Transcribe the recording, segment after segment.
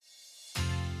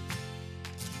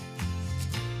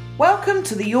Welcome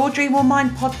to the Your Dream or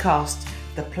Mine podcast,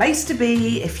 the place to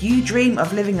be if you dream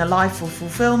of living a life of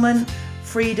fulfillment,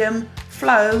 freedom,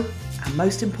 flow, and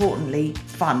most importantly,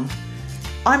 fun.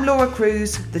 I'm Laura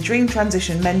Cruz, the Dream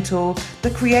Transition Mentor,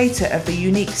 the creator of the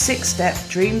unique 6-step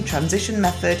Dream Transition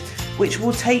Method, which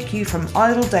will take you from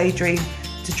idle daydream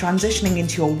to transitioning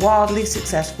into your wildly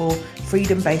successful,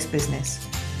 freedom-based business.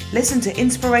 Listen to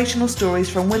inspirational stories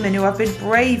from women who have been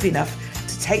brave enough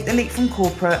to take the leap from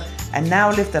corporate and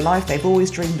now live the life they've always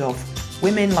dreamed of.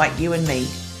 Women like you and me.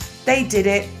 They did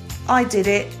it, I did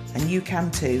it, and you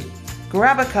can too.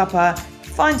 Grab a cuppa,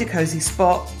 find a cozy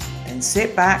spot, then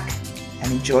sit back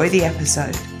and enjoy the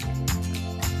episode.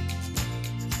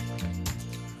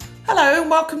 Hello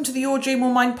and welcome to the Your Dream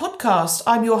or Mine podcast.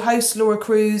 I'm your host, Laura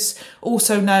Cruz,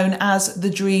 also known as the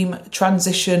Dream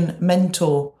Transition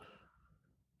Mentor.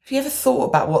 Have you ever thought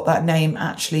about what that name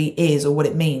actually is or what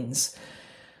it means?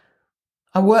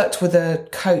 I worked with a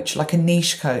coach, like a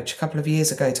niche coach, a couple of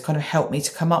years ago to kind of help me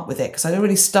to come up with it, because I'd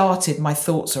already started my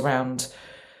thoughts around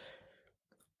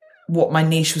what my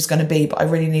niche was going to be, but I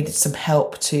really needed some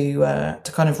help to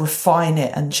kind of refine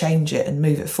it and change it and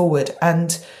move it forward.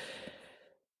 And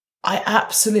I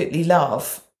absolutely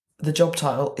love the job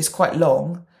title. It's quite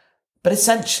long, but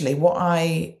essentially what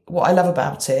I love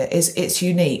about it is it's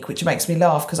unique, which makes me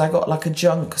laugh, because I got like a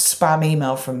junk spam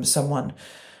email from someone.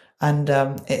 And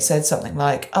it said something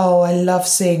like, oh, I love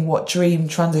seeing what dream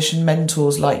transition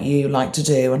mentors like you like to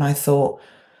do. And I thought,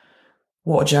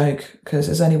 what a joke, because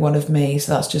there's only one of me.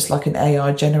 So that's just like an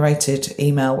AI generated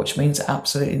email, which means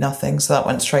absolutely nothing. So that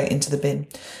went straight into the bin.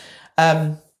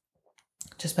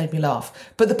 Just made me laugh.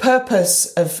 But the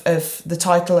purpose of the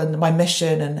title and my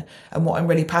mission and what I'm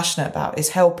really passionate about is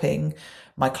helping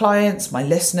my clients, my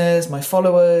listeners, my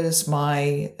followers,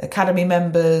 my academy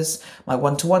members, my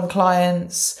one-to-one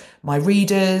clients, my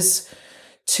readers,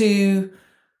 to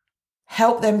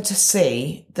help them to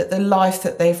see that the life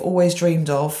that they've always dreamed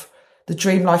of, the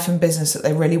dream life and business that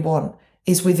they really want,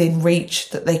 is within reach,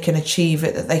 that they can achieve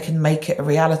it, that they can make it a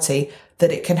reality,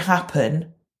 that it can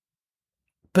happen,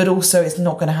 but also it's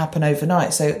not going to happen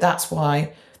overnight. So that's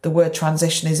why the word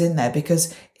transition is in there,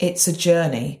 because it's a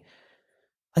journey.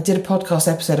 I did a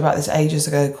podcast episode about this ages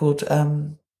ago called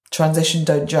Transition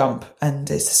Don't Jump.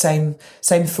 And it's the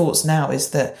same thoughts now, is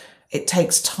that it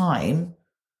takes time.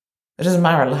 It doesn't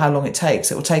matter how long it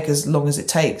takes. It will take as long as it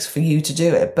takes for you to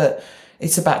do it. But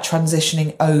it's about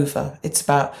transitioning over. It's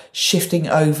about shifting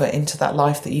over into that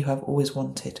life that you have always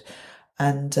wanted.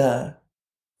 And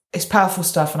it's powerful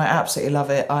stuff, and I absolutely love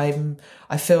it.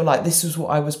 I feel like this was what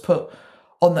I was put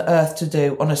on the earth to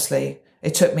do, honestly.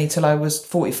 It took me till I was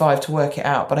 45 to work it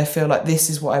out, but I feel like this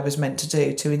is what I was meant to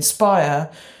do, to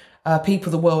inspire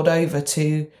people the world over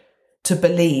to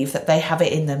believe that they have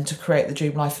it in them to create the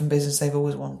dream life and business they've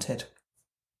always wanted.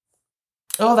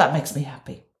 Oh, that makes me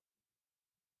happy.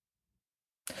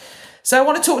 So I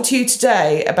want to talk to you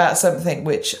today about something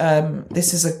which,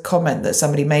 this is a comment that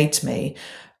somebody made to me,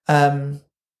 and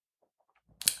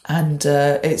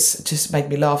it's just made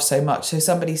me laugh so much. So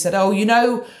somebody said, oh, you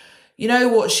know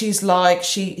what she's like,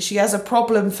 she has a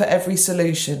problem for every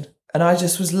solution. And I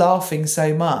just was laughing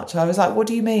so much. I was like, what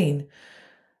do you mean?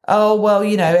 Oh, well,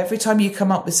 every time you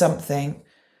come up with something,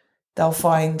 they'll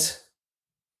find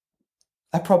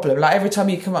a problem. Like every time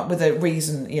you come up with a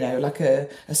reason, like a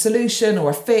solution or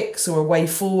a fix or a way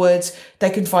forward, they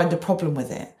can find a problem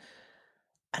with it.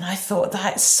 And I thought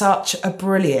that's such a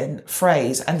brilliant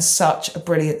phrase and such a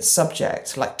brilliant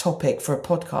subject, like topic for a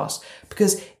podcast,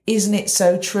 because isn't it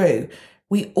so true?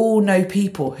 We all know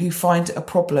people who find a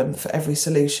problem for every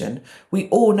solution. We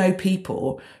all know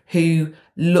people who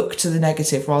look to the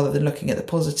negative rather than looking at the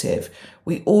positive.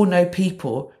 We all know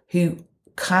people who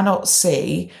cannot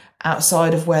see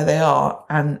outside of where they are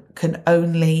and can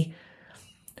only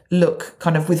look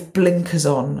kind of with blinkers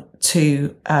on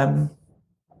to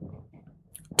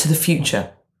the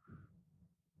future.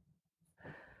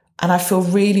 And I feel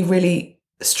really, really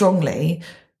strongly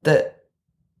that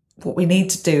what we need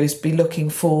to do is be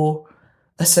looking for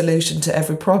a solution to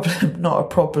every problem, not a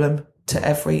problem to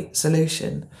every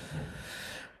solution.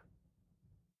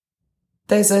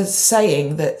 There's a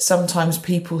saying that sometimes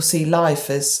people see life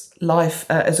as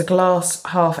a glass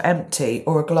half empty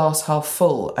or a glass half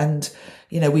full. And,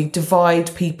 we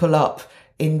divide people up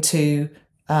into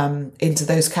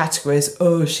those categories.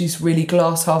 Oh, she's really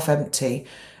glass half empty.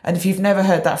 And if you've never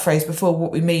heard that phrase before,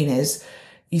 what we mean is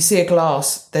you see a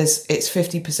glass, it's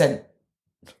 50%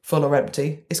 full or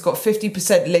empty. It's got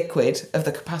 50% liquid of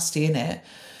the capacity in it.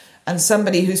 And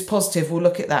somebody who's positive will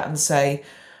look at that and say,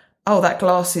 oh, that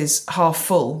glass is half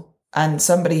full. And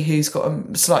somebody who's got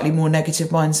a slightly more negative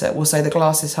mindset will say the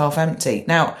glass is half empty.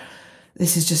 Now,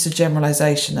 this is just a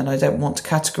generalization, and I don't want to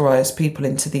categorize people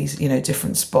into these,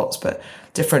 different spots, but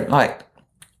different,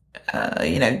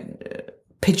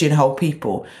 pigeonhole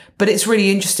people. But it's really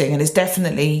interesting, and it's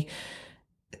definitely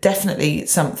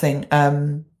something.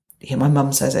 My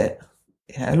mum says it.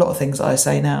 A lot of things that I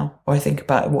say now, or I think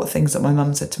about what things that my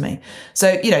mum said to me.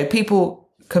 So, people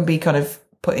can be kind of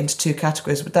put into two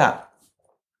categories with that.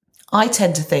 I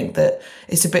tend to think that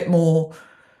it's a bit more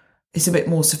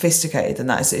sophisticated than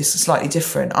that. It's slightly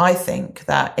different. I think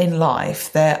that in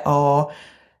life there are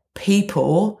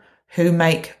people who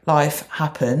make life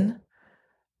happen,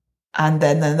 and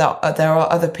then there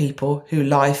are other people who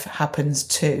life happens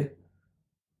to.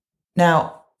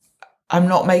 Now, I'm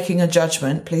not making a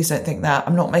judgment. Please don't think that.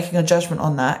 I'm not making a judgment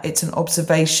on that. It's an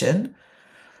observation.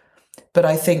 But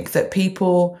I think that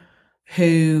people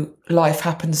who life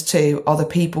happens to are the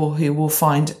people who will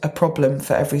find a problem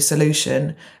for every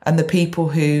solution. And the people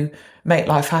who make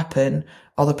life happen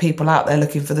are the people out there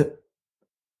looking for the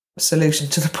solution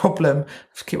to the problem. I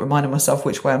just keep reminding myself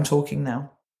which way I'm talking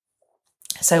now.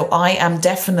 So I am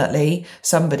definitely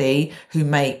somebody who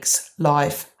makes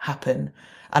life happen.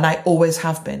 And I always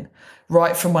have been.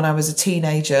 Right from when I was a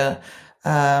teenager,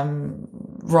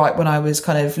 right when I was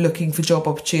kind of looking for job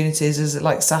opportunities as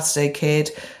a Saturday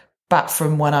kid, back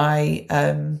from when I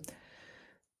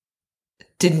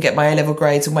didn't get my A-level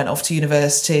grades and went off to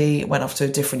a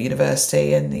different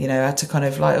university, and had to kind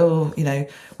of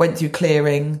went through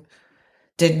clearing,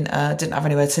 didn't have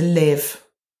anywhere to live.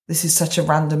 This is such a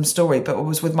random story, but I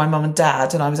was with my mum and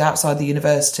dad, and I was outside the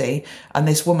university, and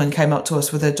this woman came up to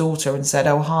us with her daughter and said,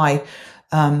 "Oh, hi,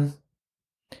 are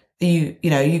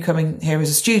you coming here as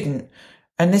a student?"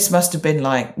 And this must have been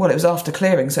it was after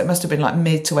clearing, so it must have been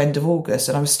mid to end of August,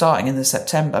 and I was starting in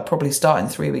September, probably starting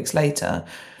 3 weeks later.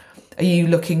 "Are you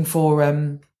looking for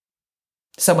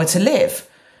somewhere to live?"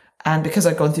 And because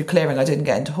I'd gone through clearing, I didn't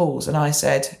get into halls. And I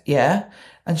said, "Yeah."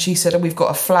 And she said, "Oh, we've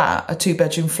got a flat, a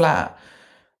 2-bedroom flat.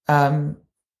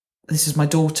 This is my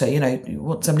daughter, you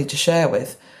want somebody to share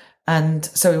with." And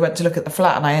so we went to look at the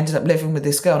flat, and I ended up living with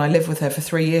this girl, and I lived with her for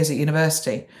 3 years at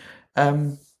university.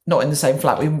 Not in the same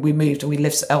flat. We moved and we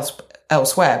lived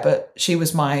elsewhere, but she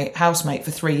was my housemate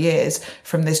for 3 years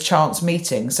from this chance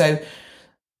meeting. So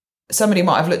somebody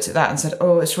might have looked at that and said,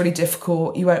 "Oh, it's really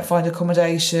difficult. You won't find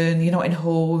accommodation. You're not in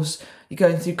halls. You're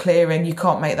going through clearing. You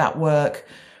can't make that work.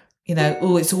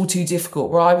 Oh, it's all too difficult."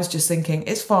 Where I was just thinking,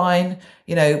 it's fine.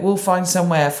 We'll find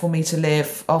somewhere for me to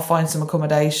live. I'll find some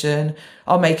accommodation.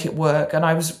 I'll make it work. And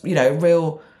I was,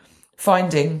 real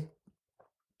finding,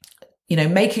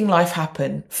 making life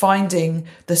happen, finding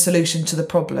the solution to the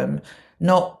problem,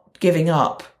 not giving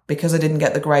up because I didn't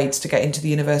get the grades to get into the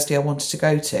university I wanted to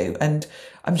go to. And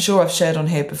I'm sure I've shared on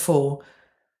here before,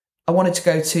 I wanted to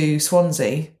go to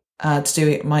Swansea to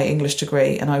do my English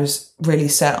degree, and I was really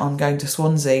set on going to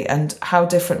Swansea, and how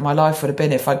different my life would have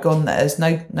been if I'd gone there. There's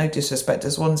no disrespect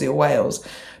to Swansea or Wales,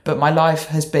 but my life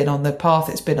has been on the path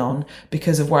it's been on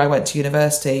because of where I went to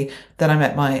university. Then I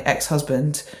met my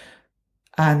ex-husband,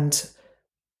 and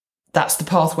that's the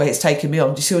pathway it's taken me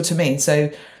on. Do you see what I mean?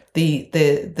 So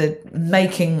the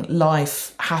making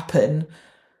life happen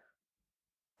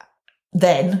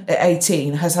then at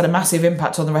 18 has had a massive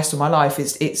impact on the rest of my life.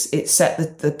 It's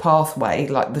set the pathway,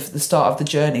 the start of the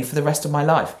journey for the rest of my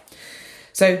life.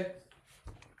 So,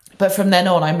 but from then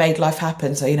on, I made life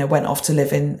happen. So, went off to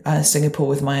live in Singapore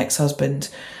with my ex-husband,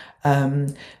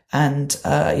 and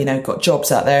got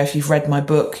jobs out there. If you've read my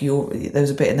book,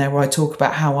 there's a bit in there where I talk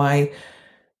about how I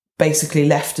basically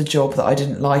left a job that I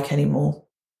didn't like anymore,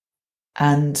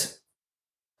 and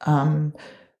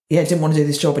didn't want to do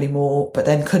this job anymore, but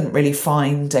then couldn't really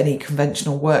find any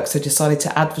conventional work. So decided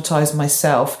to advertise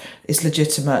myself. It's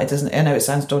legitimate. I know it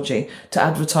sounds dodgy, to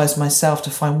advertise myself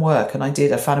to find work. And I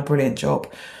did. I found a brilliant job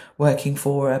working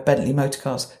for Bentley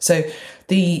Motorcars. So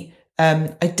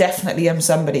I definitely am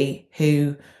somebody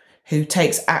who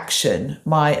takes action.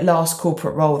 My last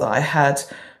corporate role that I had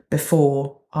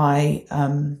before I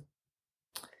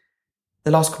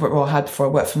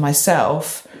worked for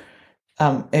myself,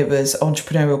 it was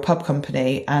entrepreneurial pub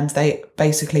company, and they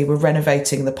basically were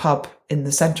renovating the pub in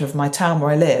the centre of my town where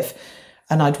I live.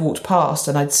 And I'd walked past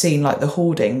and I'd seen the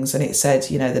hoardings, and it said,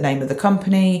 the name of the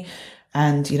company,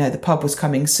 and, the pub was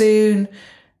coming soon.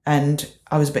 And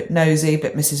I was a bit nosy, a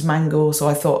bit Mrs. Mangle. So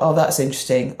I thought, oh, that's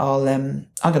interesting. I'm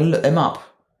going to look them up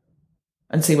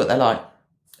and see what they're like,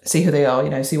 see who they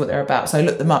are, see what they're about. So I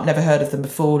looked them up, never heard of them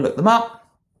before, looked them up.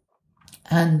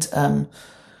 And,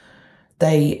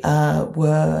 they looked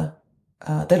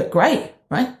great.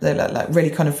 right? They look like really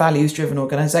kind of values driven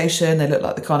organization. They look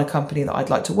like the kind of company that I'd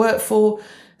like to work for.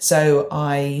 So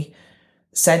I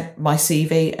sent my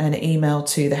CV and an email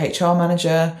to the HR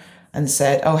manager and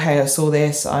said, oh, hey, I saw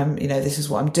this. This is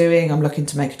what I'm doing. I'm looking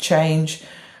to make a change.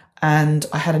 And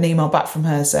I had an email back from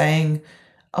her saying,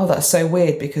 oh, that's so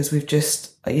weird because I've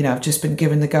just been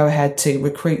given the go ahead to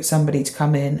recruit somebody to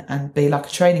come in and be like a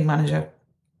training manager.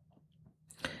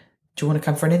 Do you want to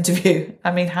come for an interview?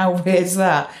 I mean, how weird is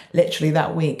that? Literally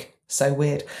that week. So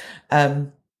weird.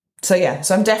 So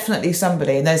I'm definitely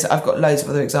somebody, and I've got loads of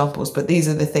other examples, but these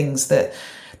are the things that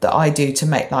I do to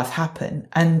make life happen.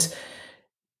 And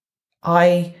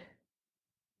I,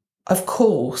 of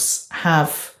course,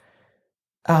 have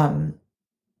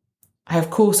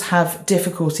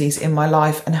difficulties in my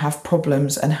life and have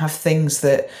problems and have things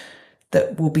that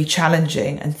will be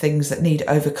challenging and things that need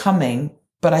overcoming.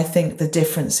 But I think the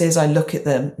difference is I look at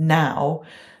them now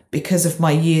because of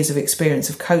my years of experience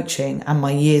of coaching and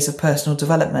my years of personal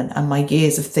development and my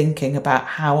years of thinking about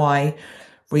how I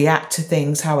react to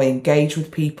things, how I engage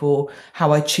with people,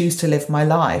 how I choose to live my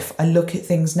life. I look at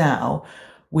things now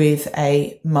with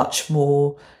a much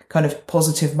more kind of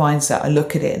positive mindset. I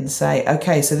look at it and say,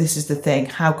 okay, so this is the thing.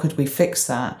 How could we fix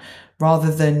that?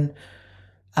 Rather than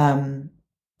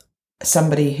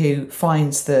somebody who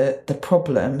finds the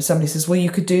problem, somebody says, well, you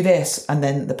could do this. And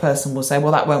then the person will say,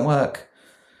 well, that won't work.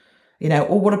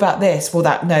 Or what about this? Well,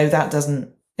 that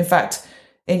doesn't. In fact,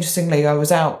 interestingly, I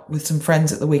was out with some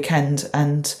friends at the weekend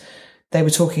and they were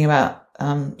talking about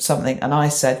something. And I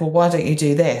said, well, why don't you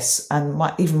do this? And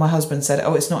even my husband said,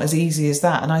 oh, it's not as easy as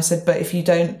that. And I said, but if you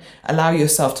don't allow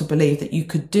yourself to believe that you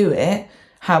could do it,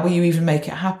 how will you even make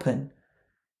it happen?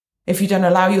 If you don't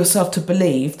allow yourself to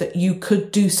believe that you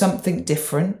could do something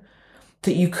different,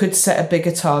 that you could set a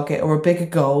bigger target or a bigger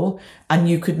goal and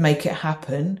you could make it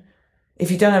happen,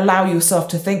 if you don't allow yourself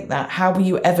to think that, how will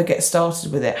you ever get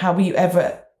started with it? How will you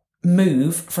ever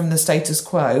move from the status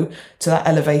quo to that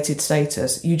elevated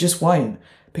status? You just won't,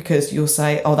 because you'll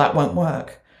say, oh, that won't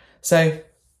work. So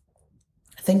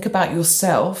think about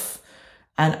yourself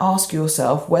and ask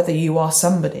yourself whether you are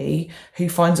somebody who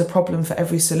finds a problem for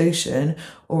every solution,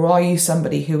 or are you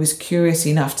somebody who is curious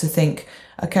enough to think,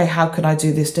 okay, how can I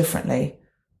do this differently?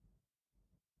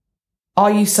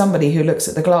 Are you somebody who looks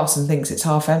at the glass and thinks it's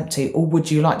half empty, or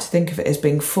would you like to think of it as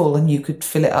being full and you could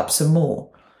fill it up some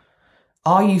more?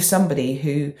 Are you somebody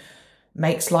who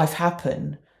makes life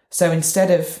happen? So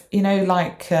instead of,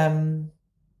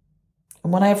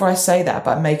 whenever I say that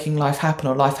about making life happen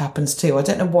or life happens too, I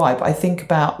don't know why, but I think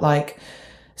about like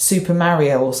Super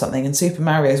Mario or something, and Super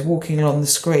Mario is walking along the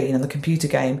screen in the computer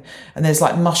game and there's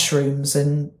like mushrooms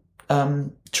and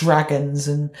dragons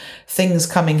and things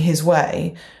coming his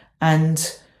way.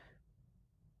 And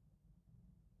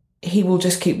he will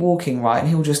just keep walking, right? And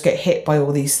he'll just get hit by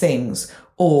all these things.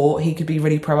 Or he could be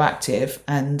really proactive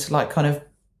and like kind of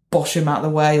bosh him out of the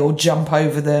way, or jump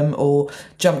over them, or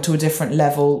jump to a different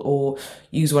level, or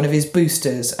use one of his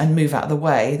boosters and move out of the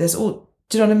way. Do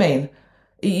you know what I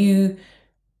mean?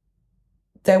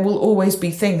 There will always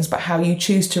be things, but how you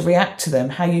choose to react to them,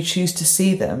 how you choose to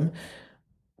see them,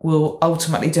 will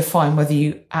ultimately define whether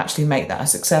you actually make that a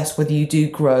success, whether you do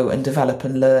grow and develop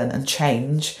and learn and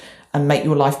change and make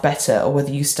your life better, or whether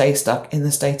you stay stuck in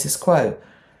the status quo.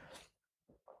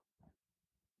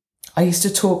 I used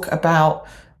to talk about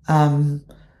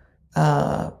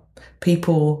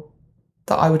people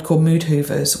that I would call mood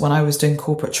hoovers when I was doing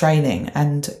corporate training.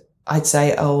 And I'd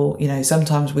say,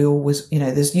 sometimes we always,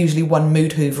 there's usually one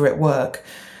mood hoover at work.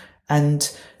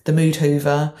 And the mood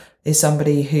hoover is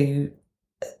somebody who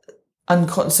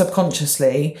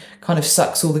subconsciously kind of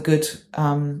sucks all the good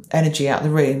energy out of the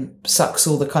room, sucks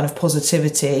all the kind of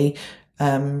positivity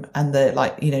and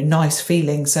the nice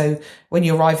feeling. So when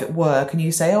you arrive at work and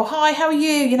you say, oh, hi, how are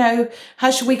you?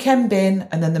 How's your weekend been?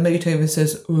 And then the mood hoover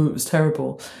says, oh, it was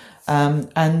terrible.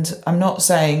 And I'm not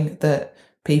saying that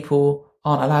people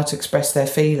aren't allowed to express their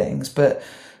feelings, but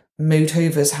mood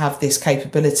hoovers have this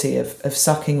capability of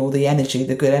sucking all the energy,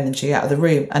 the good energy out of the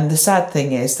room. And the sad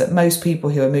thing is that most people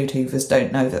who are mood hoovers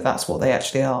don't know that that's what they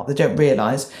actually are. They don't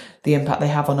realise the impact they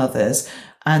have on others.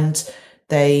 And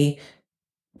they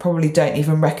probably don't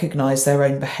even recognise their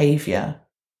own behaviour.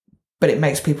 But it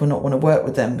makes people not want to work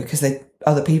with them because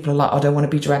other people are like, I don't want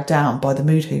to be dragged down by the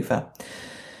mood hoover.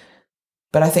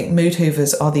 But I think mood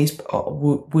hoovers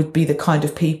would be the kind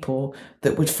of people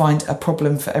that would find a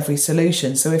problem for every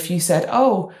solution. So if you said,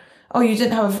 oh, you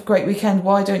didn't have a great weekend,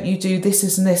 why don't you do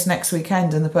this and this next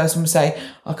weekend? And the person would say,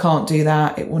 I can't do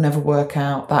that. It will never work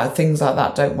out. Things like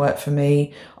that don't work for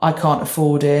me. I can't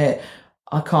afford it.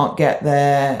 I can't get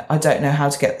there. I don't know how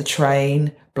to get the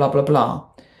train, blah, blah, blah.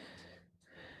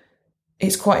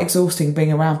 it's quite exhausting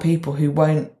being around people who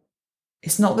won't,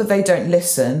 it's not that they don't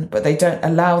listen, but they don't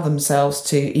allow themselves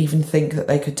to even think that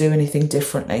they could do anything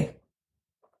differently.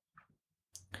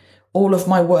 All of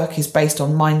my work is based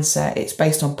on mindset. It's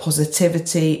based on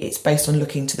positivity. It's based on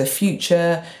looking to the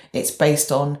future. It's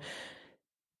based on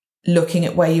looking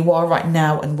at where you are right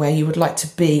now and where you would like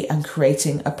to be and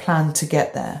creating a plan to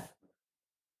get there.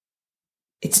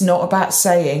 It's not about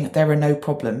saying there are no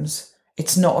problems.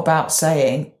 It's not about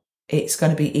saying it's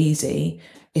going to be easy.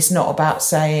 It's not about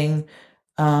saying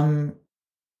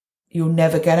you're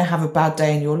never going to have a bad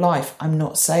day in your life. I'm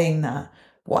not saying that.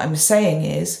 What I'm saying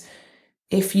is,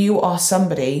 if you are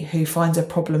somebody who finds a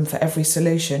problem for every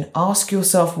solution, ask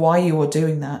yourself why you are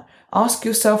doing that. Ask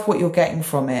yourself what you're getting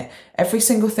from it. Every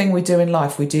single thing we do in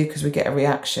life, we do because we get a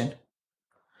reaction.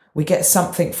 We get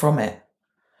something from it.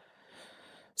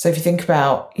 So if you think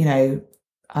about, I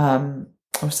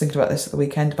was thinking about this at the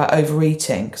weekend about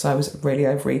overeating, because I was really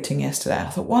overeating yesterday. I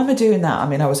thought, why am I doing that? I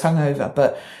mean, I was hungover,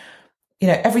 but,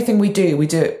 everything we do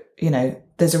it,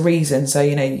 there's a reason. So,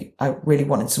 I really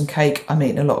wanted some cake. I'm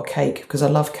eating a lot of cake because I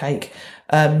love cake.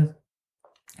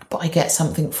 But I get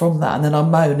something from that. And then I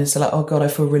moan and say like, oh God, I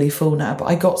feel really full now. But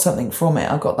I got something from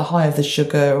it. I got the high of the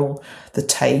sugar or the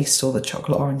taste or the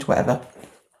chocolate orange, whatever.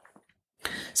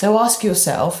 So ask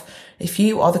yourself, if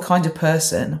you are the kind of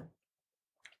person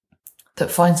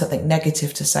that finds something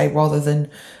negative to say rather than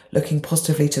looking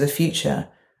positively to the future,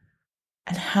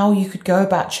 and how you could go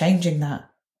about changing that.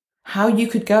 How you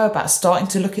could go about starting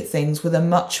to look at things with a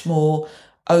much more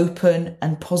open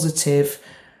and positive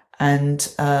and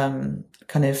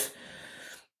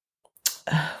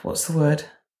what's the word?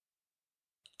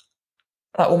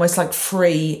 Almost like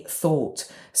free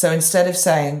thought. So instead of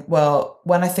saying, well,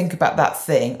 when I think about that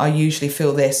thing, I usually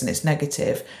feel this and it's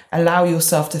negative, allow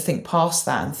yourself to think past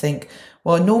that and think,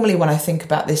 well, normally when I think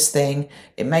about this thing,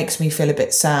 it makes me feel a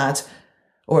bit sad,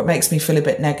 or it makes me feel a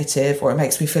bit negative, or it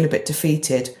makes me feel a bit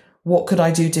defeated. What could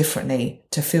I do differently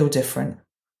to feel different?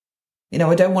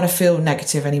 I don't want to feel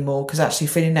negative anymore, because actually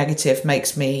feeling negative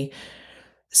makes me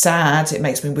sad. It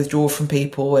makes me withdraw from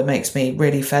people. It makes me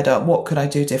really fed up. What could I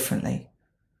do differently?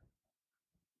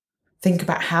 Think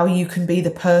about how you can be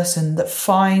the person that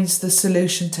finds the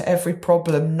solution to every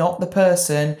problem, not the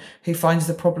person who finds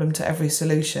the problem to every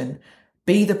solution.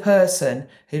 Be the person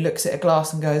who looks at a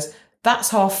glass and goes, that's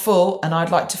half full and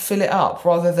I'd like to fill it up,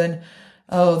 rather than,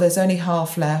 oh, there's only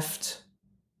half left.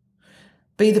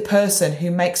 Be the person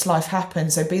who makes life happen.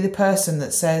 So be the person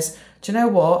that says, do you know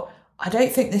what? I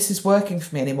don't think this is working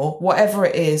for me anymore. Whatever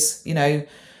it is,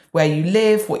 where you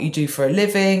live, what you do for a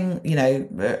living,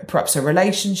 perhaps a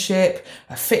relationship,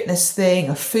 a fitness thing,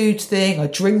 a food thing, a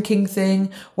drinking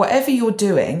thing, whatever you're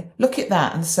doing, look at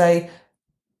that and say,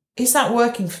 is that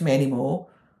working for me anymore?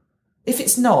 If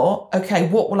it's not, okay,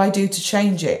 what will I do to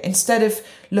change it? Instead of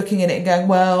looking at it and going,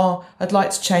 well, I'd like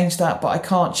to change that, but I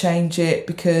can't change it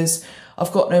because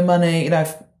I've got no money. If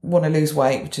I want to lose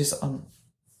weight, which is, I'm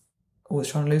always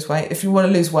trying to lose weight. If you want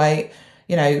to lose weight,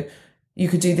 you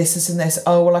could do this and this.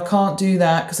 Oh, well, I can't do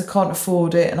that because I can't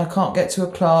afford it and I can't get to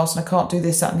a class and I can't do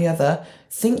this, that and the other.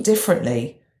 Think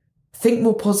differently. Think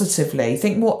more positively.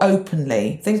 Think more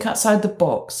openly. Think outside the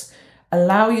box.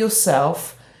 Allow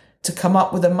yourself to come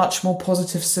up with a much more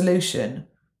positive solution.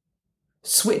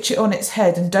 Switch it on its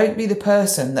head and don't be the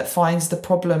person that finds the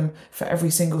problem for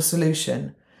every single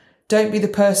solution. Don't be the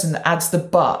person that adds the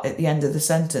but at the end of the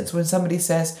sentence. When somebody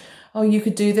says, oh, you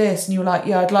could do this, and you're like,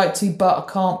 yeah, I'd like to, but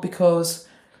I can't because.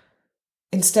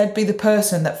 Instead, be the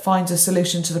person that finds a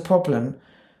solution to the problem.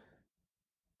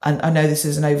 And I know this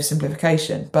is an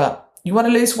oversimplification, but you want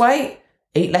to lose weight?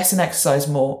 Eat less and exercise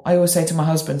more. I always say to my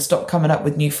husband, stop coming up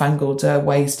with newfangled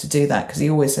ways to do that, because he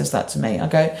always says that to me. I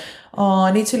go, oh,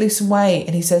 I need to lose some weight.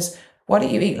 And he says, why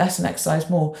don't you eat less and exercise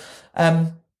more?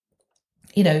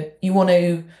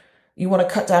 You want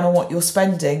to cut down on what you're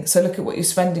spending. So look at what you're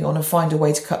spending on and find a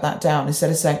way to cut that down,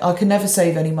 instead of saying, I can never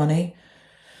save any money.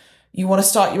 You want to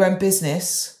start your own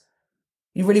business.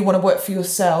 You really want to work for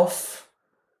yourself,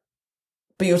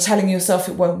 but you're telling yourself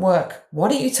it won't work. Why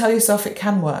don't you tell yourself it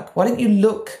can work? Why don't you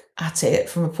look at it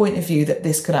from a point of view that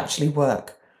this could actually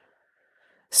work?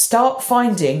 Start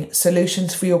finding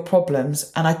solutions for your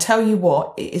problems. And I tell you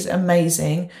what, it is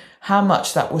amazing how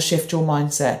much that will shift your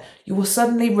mindset. You will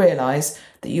suddenly realize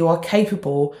that you are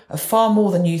capable of far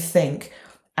more than you think,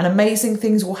 and amazing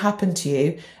things will happen to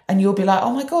you. And you'll be like,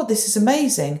 oh my God, this is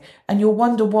amazing. And you'll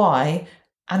wonder why.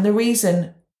 And the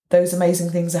reason those amazing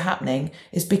things are happening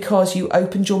is because you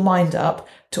opened your mind up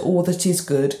to all that is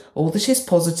good, all that is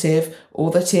positive, all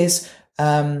that is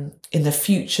in the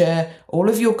future, all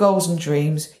of your goals and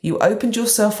dreams. You opened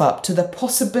yourself up to the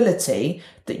possibility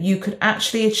that you could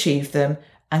actually achieve them.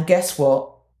 And guess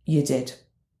what? You did.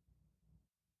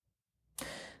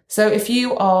 So if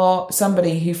you are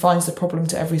somebody who finds the problem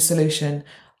to every solution,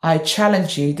 I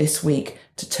challenge you this week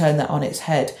to turn that on its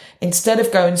head. Instead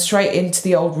of going straight into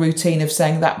the old routine of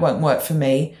saying that won't work for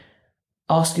me,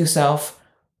 ask yourself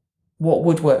what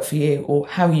would work for you, or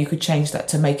how you could change that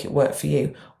to make it work for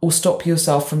you, or stop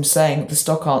yourself from saying the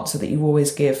stock answer that you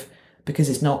always give because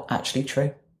it's not actually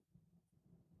true.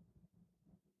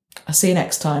 I'll see you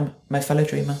next time, my fellow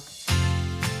dreamer.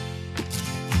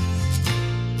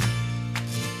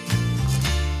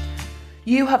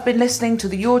 You have been listening to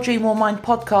the Your Dream or Mine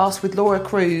podcast with Laura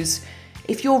Cruz.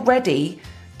 If you're ready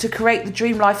to create the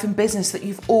dream life and business that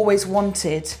you've always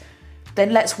wanted,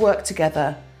 then let's work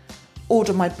together.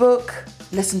 Order my book,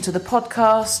 listen to the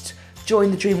podcast,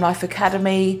 join the Dream Life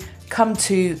Academy, come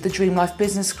to the Dream Life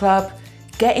Business Club,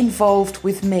 get involved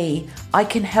with me. I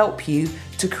can help you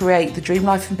to create the dream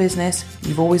life and business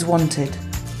you've always wanted.